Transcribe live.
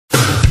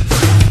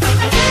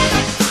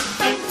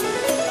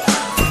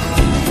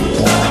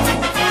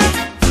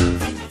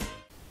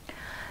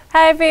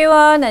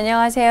everyone.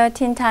 안녕하세요.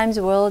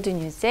 틴타임즈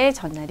월드뉴스의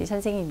전나리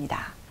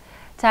선생님입니다.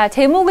 자,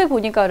 제목을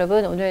보니까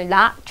여러분 오늘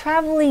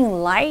traveling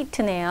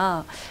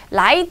light네요.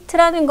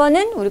 light라는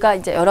거는 우리가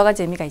이제 여러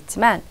가지 의미가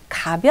있지만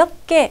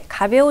가볍게,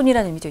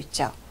 가벼운이라는 의미도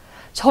있죠.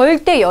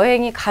 절대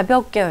여행이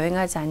가볍게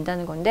여행하지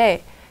않는다는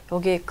건데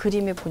여기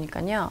그림을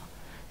보니까요.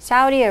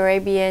 사우디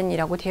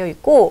아라비안이라고 되어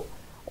있고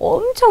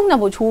엄청나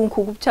뭐 좋은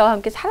고급차와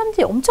함께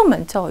사람들이 엄청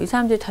많죠. 이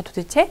사람들 다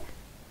도대체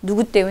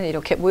누구 때문에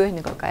이렇게 모여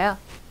있는 걸까요?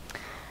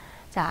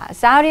 자,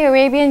 Saudi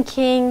Arabian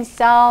King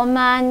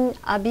Salman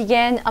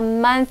began a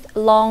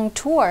month-long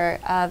tour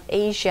of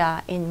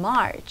Asia in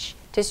March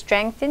to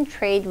strengthen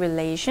trade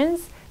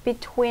relations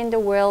between the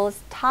world's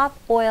top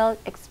oil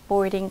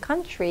exporting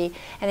country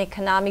and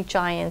economic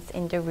giants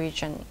in the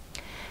region.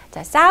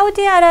 자,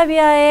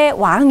 사우디아라비아의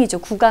왕이죠.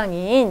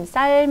 국왕인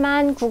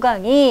살만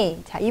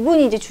국왕이 자,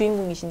 이분이 이제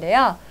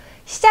주인공이신데요.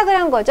 시작을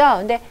한 거죠.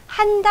 근데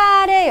한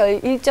달의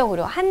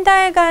일정으로 한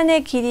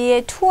달간의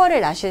길이의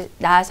투어를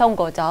나선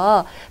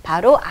거죠.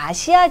 바로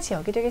아시아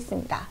지역이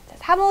되겠습니다. 자,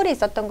 3월에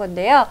있었던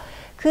건데요.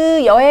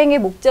 그 여행의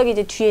목적이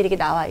이제 뒤에 이렇게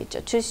나와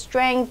있죠. To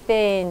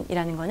strengthen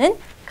이라는 거는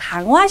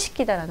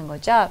강화시키다라는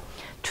거죠.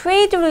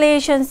 Trade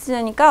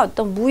relations니까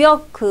어떤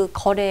무역 그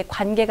거래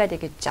관계가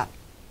되겠죠.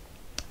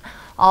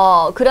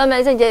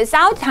 그러면서 이제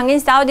당연히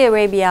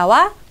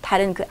사우디아라비아와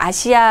다른 그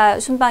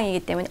아시아 순방이기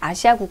때문에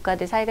아시아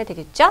국가들 사이가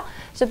되겠죠.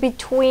 So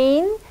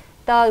between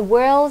the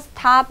world's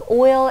top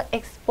oil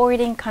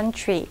exporting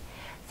country,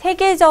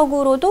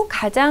 세계적으로도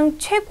가장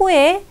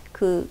최고의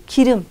그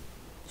기름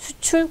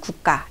수출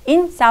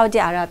국가인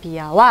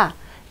사우디아라비아와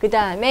그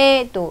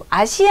다음에 또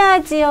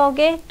아시아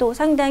지역에 또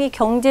상당히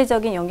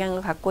경제적인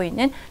영향을 갖고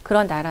있는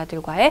그런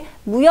나라들과의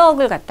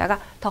무역을 갖다가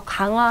더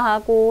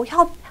강화하고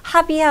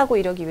합의하고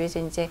이러기 위해서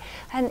이제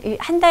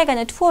한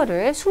달간의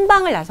투어를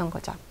순방을 나선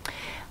거죠.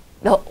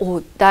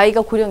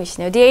 나이가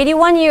고령이시네요. The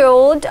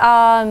 81-year-old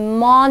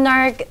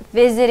monarch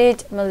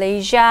visited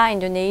Malaysia,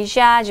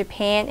 Indonesia,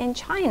 Japan, and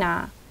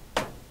China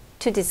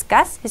to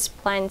discuss his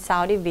planned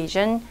Saudi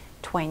Vision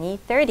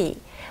 2030,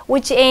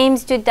 which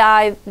aims to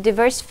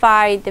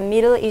diversify the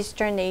Middle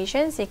Eastern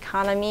nations'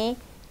 economy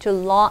to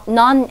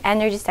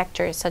non-energy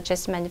sectors such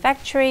as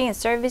manufacturing and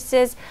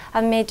services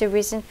amid the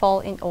recent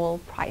fall in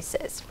oil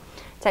prices.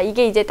 자,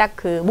 이게 이제 딱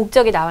그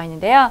목적이 나와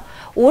있는데요.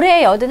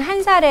 올해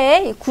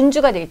 81살의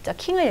군주가 되겠죠.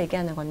 킹을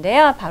얘기하는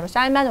건데요. 바로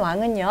살만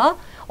왕은요.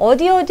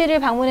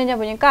 어디를 방문했냐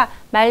보니까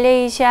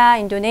말레이시아,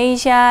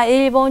 인도네시아,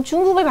 일본,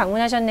 중국을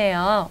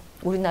방문하셨네요.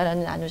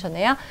 우리나라는 안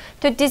오셨네요.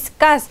 To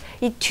discuss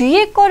이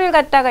뒤에 거를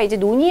갖다가 이제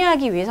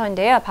논의하기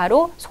위해서인데요.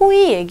 바로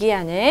소위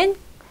얘기하는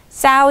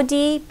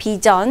사우디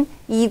비전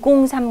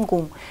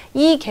 2030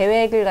 이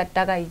계획을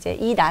갖다가 이제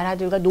이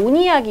나라들과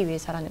논의하기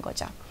위해서라는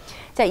거죠.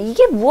 자,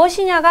 이게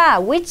무엇이냐가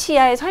which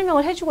이하에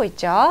설명을 해주고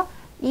있죠.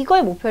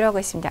 이걸 목표로 하고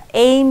있습니다.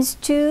 aims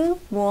to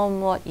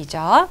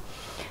무엇이죠.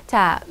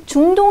 자,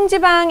 중동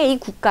지방의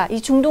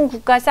이 중동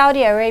국가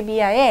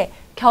사우디아라비아의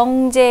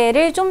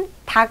경제를 좀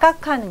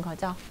다각화하는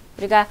거죠.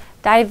 우리가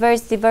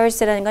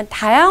diverse라는 건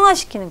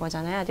다양화시키는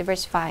거잖아요.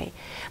 diversify.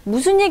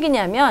 무슨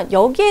얘기냐면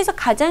여기에서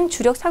가장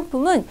주력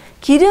상품은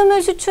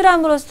기름을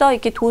수출함으로써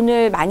이렇게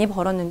돈을 많이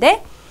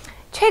벌었는데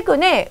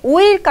최근에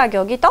오일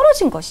가격이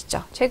떨어진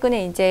것이죠.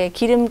 최근에 이제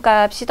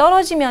기름값이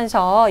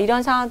떨어지면서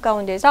이런 상황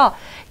가운데서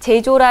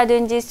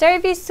제조라든지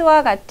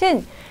서비스와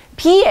같은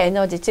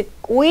비에너지, 즉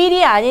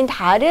오일이 아닌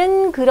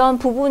다른 그런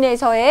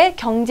부분에서의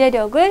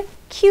경제력을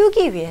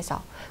키우기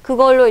위해서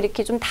그걸로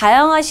이렇게 좀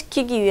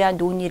다양화시키기 위한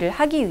논의를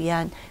하기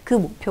위한 그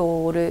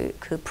목표를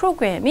그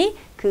프로그램이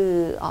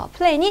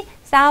플랜이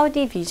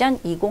사우디 비전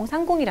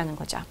 2030이라는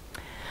거죠.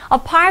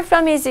 Apart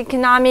from his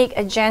economic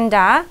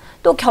agenda,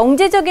 또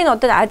경제적인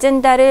어떤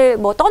아젠다를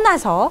뭐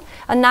떠나서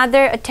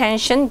another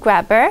attention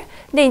grabber.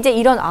 근데 이제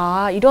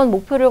이런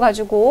목표를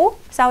가지고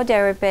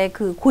사우디아라비아의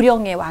그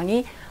고령의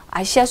왕이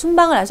아시아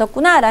순방을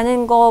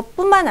나섰구나라는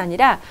것뿐만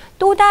아니라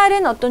또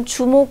다른 어떤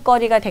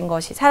주목거리가 된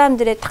것이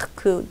사람들의 딱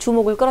그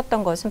주목을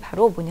끌었던 것은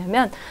바로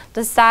뭐냐면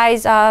the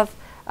size of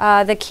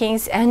the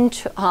king's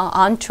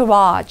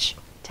entourage.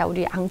 자,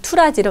 우리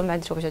앙투라지 이런 말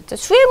들어보셨죠?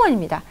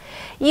 수행원입니다.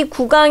 이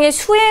국왕의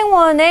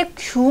수행원의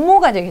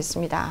규모가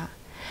되겠습니다.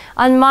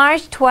 On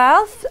March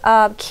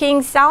 12th,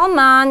 King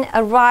Salman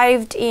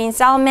arrived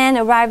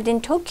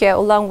in Tokyo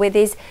along with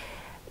his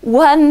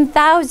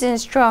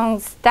 1,000-strong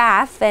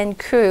staff and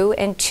crew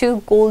and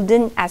 2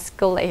 golden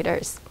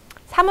escalators.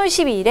 3월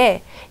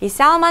 12일에 이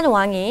살만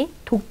왕이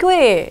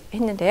도쿄에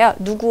했는데요.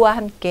 누구와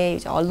함께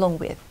이제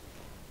along with.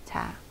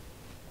 자,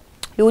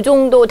 요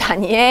정도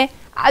단위의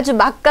아주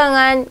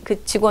막강한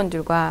그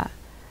직원들과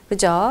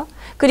그죠?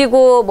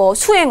 그리고 뭐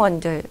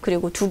수행원들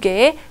그리고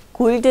 2개의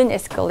골든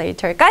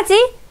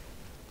에스컬레이터까지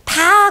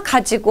다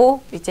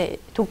가지고 이제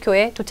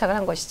도쿄에 도착을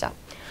한 것이죠.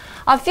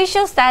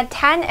 Officials said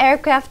 10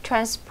 aircraft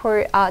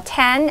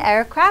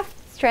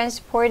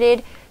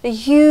transported the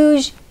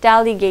huge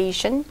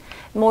delegation.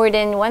 More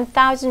than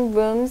 1,000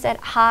 rooms at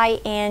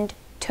high-end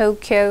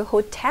Tokyo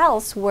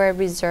hotels were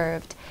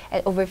reserved,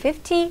 and over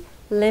 50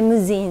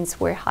 limousines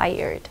were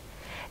hired.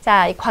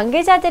 자,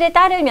 관계자들에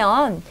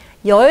따르면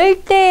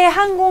열대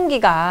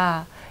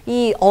항공기가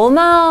이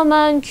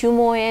어마어마한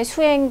규모의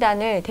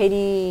수행단을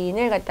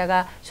대린을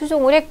갖다가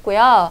수송을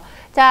했고요.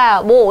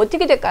 자, 뭐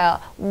어떻게 될까요?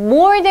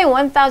 More than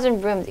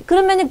 1,000 rooms.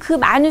 그러면은 그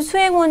많은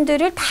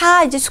수행원들을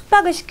다 이제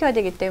숙박을 시켜야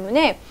되기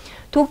때문에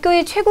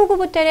도쿄의 최고급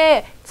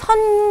호텔에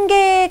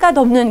 1,000개가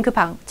넘는 그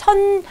방,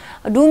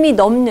 1,000룸이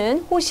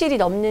넘는, 호실이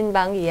넘는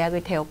방이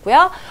예약이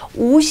되었고요.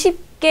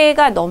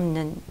 50개가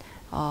넘는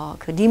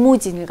그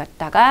리무진을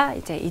갖다가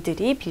이제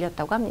이들이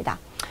빌렸다고 합니다.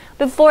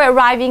 Before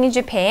arriving in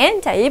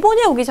Japan, 자,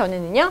 일본에 오기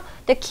전에는요,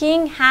 the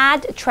king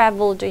had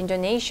traveled to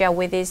Indonesia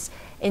with his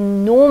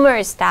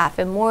enormous staff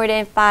and more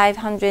than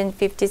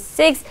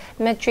 556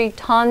 metric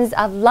tons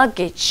of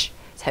luggage.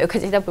 자,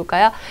 여기까지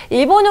볼까요?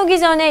 일본 오기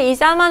전에 이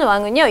사만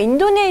왕은요,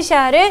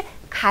 인도네시아를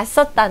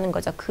갔었다는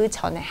거죠. 그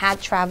전에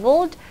had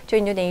traveled to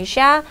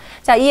Indonesia.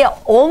 자, 이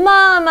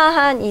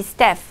어마어마한 이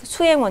staff,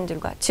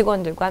 수행원들과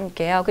직원들과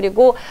함께요.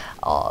 그리고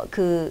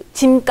그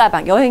짐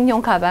가방,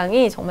 여행용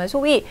가방이 정말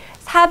소위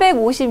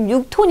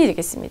 456톤이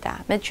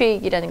되겠습니다.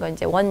 metric이라는 건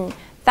이제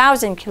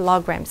 1,000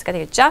 kilograms가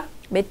되겠죠.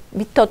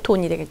 미터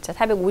톤이 되겠죠.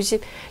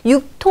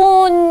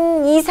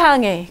 456톤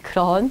이상의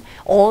그런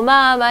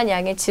어마어마한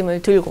양의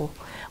짐을 들고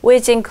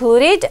which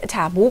included,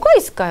 자, 뭐가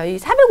있을까요? 이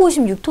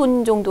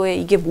 456톤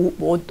정도의 이게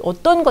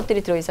어떤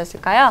것들이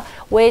들어있었을까요?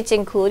 which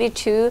included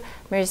two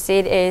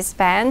Mercedes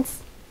Benz.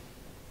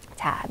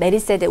 자,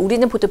 메르세데,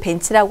 우리는 보통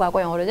벤츠라고 하고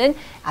영어로는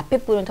앞에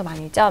부분 더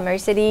많이 있죠.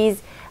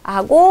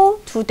 Mercedes하고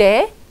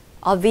 2대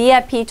A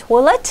VIP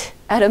toilet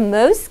at a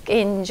mosque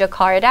in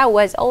Jakarta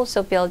was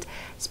also built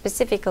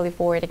specifically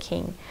for the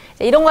king.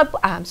 자, 이런 걸,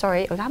 I'm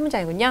sorry, 여기 한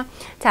문장이군요.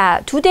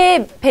 자,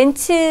 2대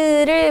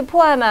벤츠를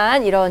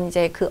포함한 이런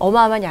이제 그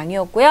어마어마한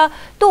양이었고요.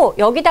 또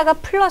여기다가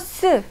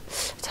플러스,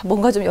 자,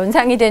 뭔가 좀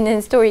연상이 되는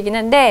스토리이긴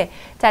한데,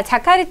 자,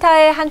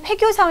 자카르타의 한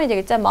회교 사원이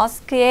되겠죠.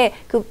 머스크의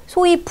그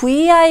소위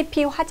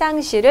VIP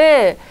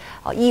화장실을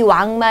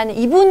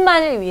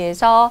이분만을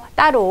위해서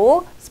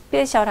따로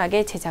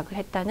스페셜하게 제작을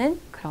했다는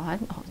그러한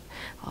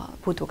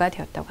보도가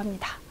되었다고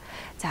합니다.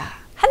 자,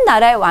 한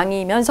나라의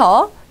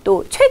왕이면서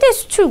또 최대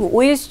수출국,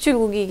 오일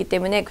수출국이기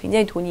때문에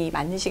굉장히 돈이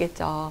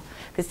많으시겠죠.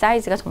 그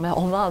사이즈가 정말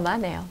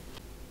어마어마하네요.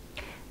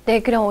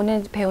 네, 그럼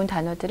오늘 배운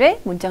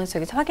단어들을 문장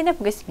속에서 확인해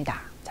보겠습니다.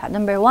 자,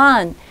 number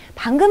 1.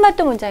 방금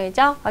봤던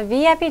문장이죠. A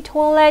VIP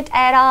toilet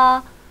at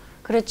a,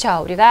 그렇죠.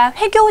 우리가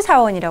회교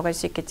사원이라고 할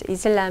수 있겠죠.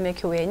 이슬람의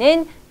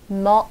교회는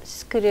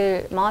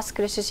머스크를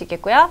쓸 수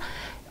있겠고요.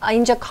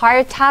 in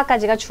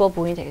Jakarta까지가 주어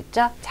보이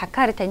되겠죠.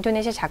 자카르타,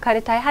 인도네시아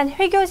자카르타의 한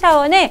회교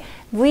사원의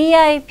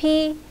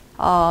VIP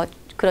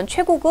그런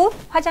최고급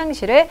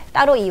화장실을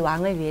따로 이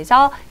왕을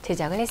위해서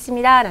제작을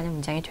했습니다. 라는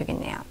문장이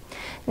되겠네요.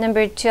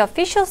 Number 2.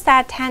 Officials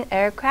at 10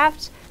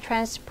 aircraft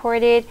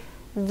transported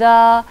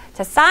the,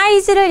 자,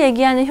 사이즈를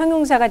얘기하는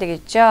형용사가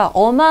되겠죠.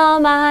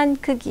 어마어마한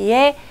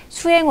크기의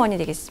수행원이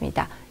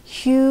되겠습니다.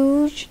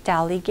 Huge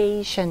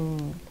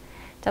delegation.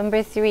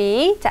 Number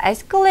 3. 자,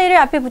 escalator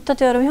앞에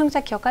붙었죠. 여러분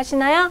형용사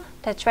기억하시나요?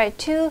 That's right.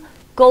 To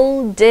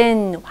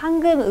golden.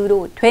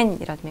 황금으로 된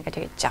이런 의미가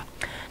되겠죠.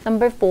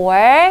 Number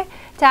 4.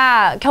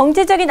 자,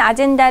 경제적인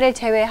아젠다를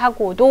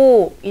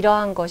제외하고도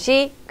이러한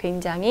것이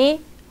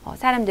굉장히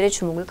사람들의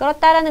주목을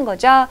끌었다라는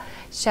거죠.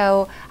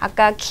 So,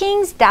 아까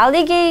King's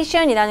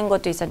Delegation이라는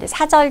것도 있었는데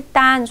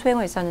사절단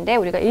수행원 있었는데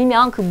우리가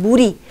일명 그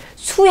무리,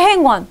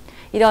 수행원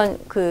이런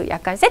그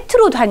약간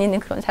세트로 다니는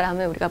그런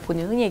사람을 우리가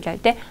흔히 얘기할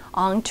때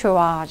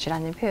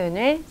entourage라는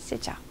표현을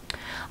쓰죠.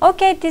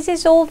 Okay, this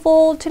is all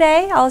for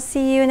today. I'll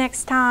see you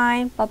next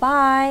time. Bye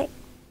bye.